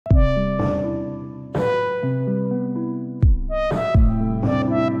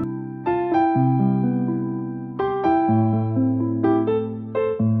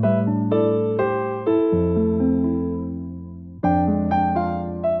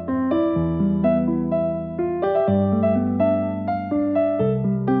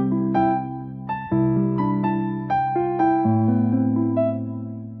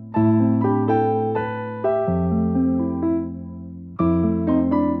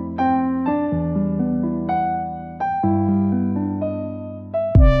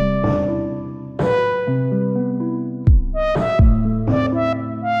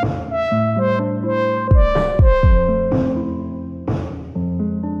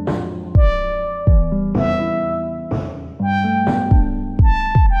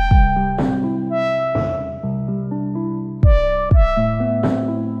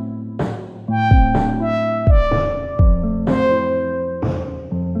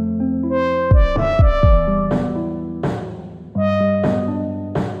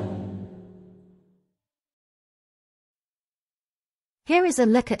Here is a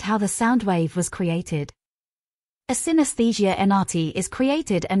look at how the Soundwave was created. A synesthesia NRT is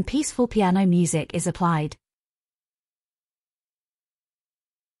created and peaceful piano music is applied.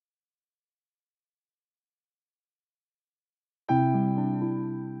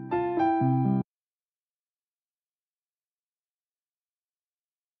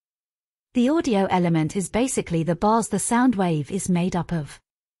 The audio element is basically the bars the Soundwave is made up of.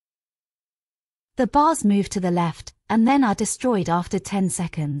 The bars move to the left, and then are destroyed after 10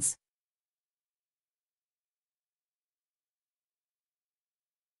 seconds.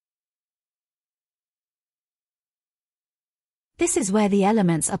 This is where the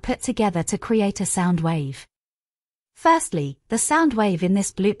elements are put together to create a sound wave. Firstly, the sound wave in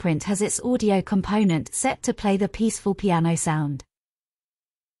this blueprint has its audio component set to play the peaceful piano sound.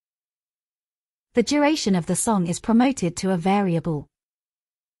 The duration of the song is promoted to a variable.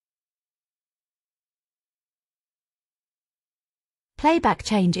 Playback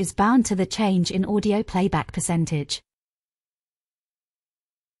change is bound to the change in audio playback percentage.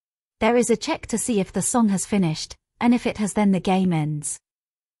 There is a check to see if the song has finished, and if it has, then the game ends.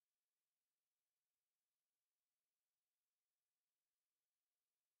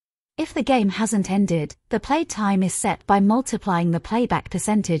 If the game hasn't ended, the play time is set by multiplying the playback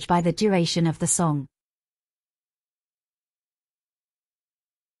percentage by the duration of the song.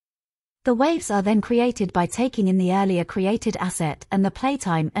 The waves are then created by taking in the earlier created asset and the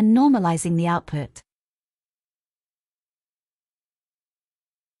playtime and normalizing the output.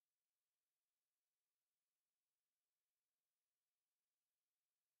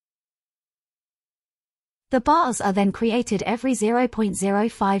 The bars are then created every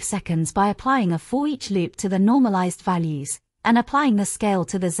 0.05 seconds by applying a for each loop to the normalized values, and applying the scale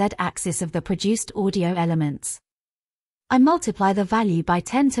to the z-axis of the produced audio elements. I multiply the value by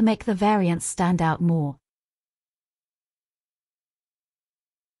 10 to make the variance stand out more.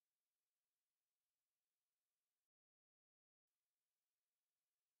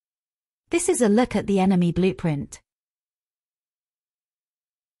 This is a look at the enemy blueprint.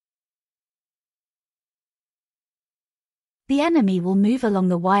 The enemy will move along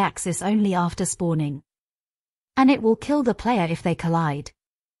the y-axis only after spawning. And it will kill the player if they collide.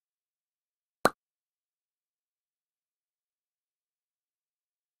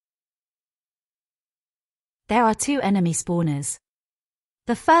 There are two enemy spawners.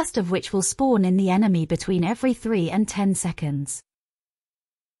 The first of which will spawn in the enemy between every 3 and 10 seconds.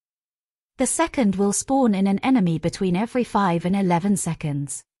 The second will spawn in an enemy between every 5 and 11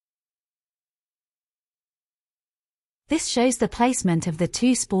 seconds. This shows the placement of the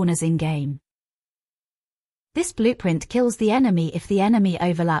two spawners in-game. This blueprint kills the enemy if the enemy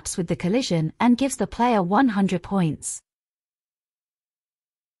overlaps with the collision and gives the player 100 points.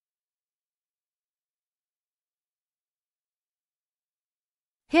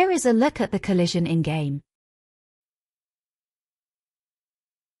 Here is a look at the collision in-game.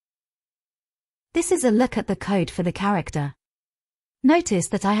 This is a look at the code for the character. Notice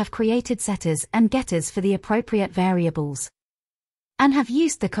that I have created setters and getters for the appropriate variables, and have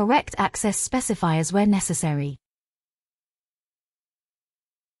used the correct access specifiers where necessary.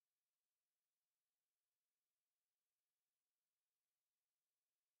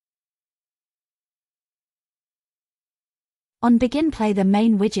 On begin play, the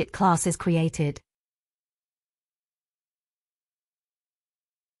main widget class is created.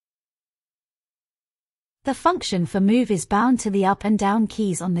 The function for move is bound to the up and down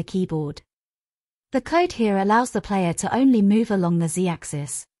keys on the keyboard. The code here allows the player to only move along the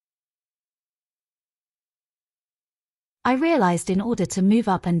z-axis. I realized in order to move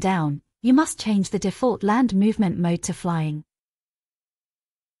up and down, you must change the default land movement mode to flying.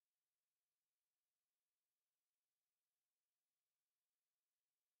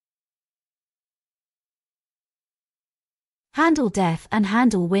 Handle death and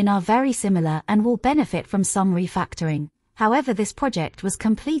handle win are very similar and will benefit from some refactoring. However, this project was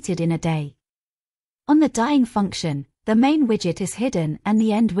completed in a day. On the dying function, the main widget is hidden and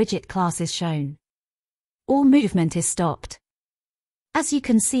the end widget class is shown. All movement is stopped. As you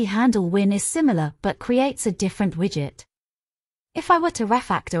can see, handle win is similar but creates a different widget. If I were to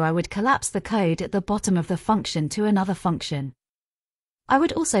refactor, I would collapse the code at the bottom of the function to another function. I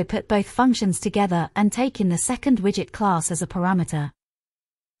would also put both functions together and take in the second widget class as a parameter.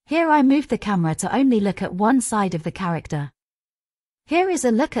 Here I moved the camera to only look at one side of the character. Here is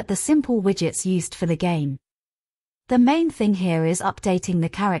a look at the simple widgets used for the game. The main thing here is updating the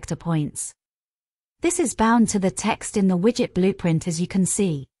character points. This is bound to the text in the widget blueprint, as you can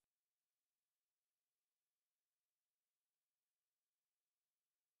see.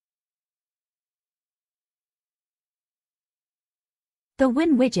 The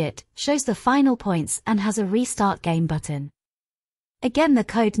Win widget shows the final points and has a Restart Game button. Again, the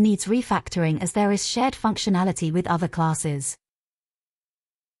code needs refactoring as there is shared functionality with other classes.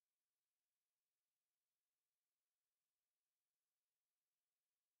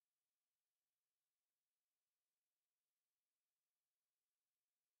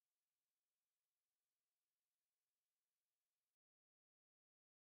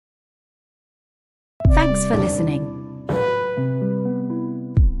 Thanks for listening.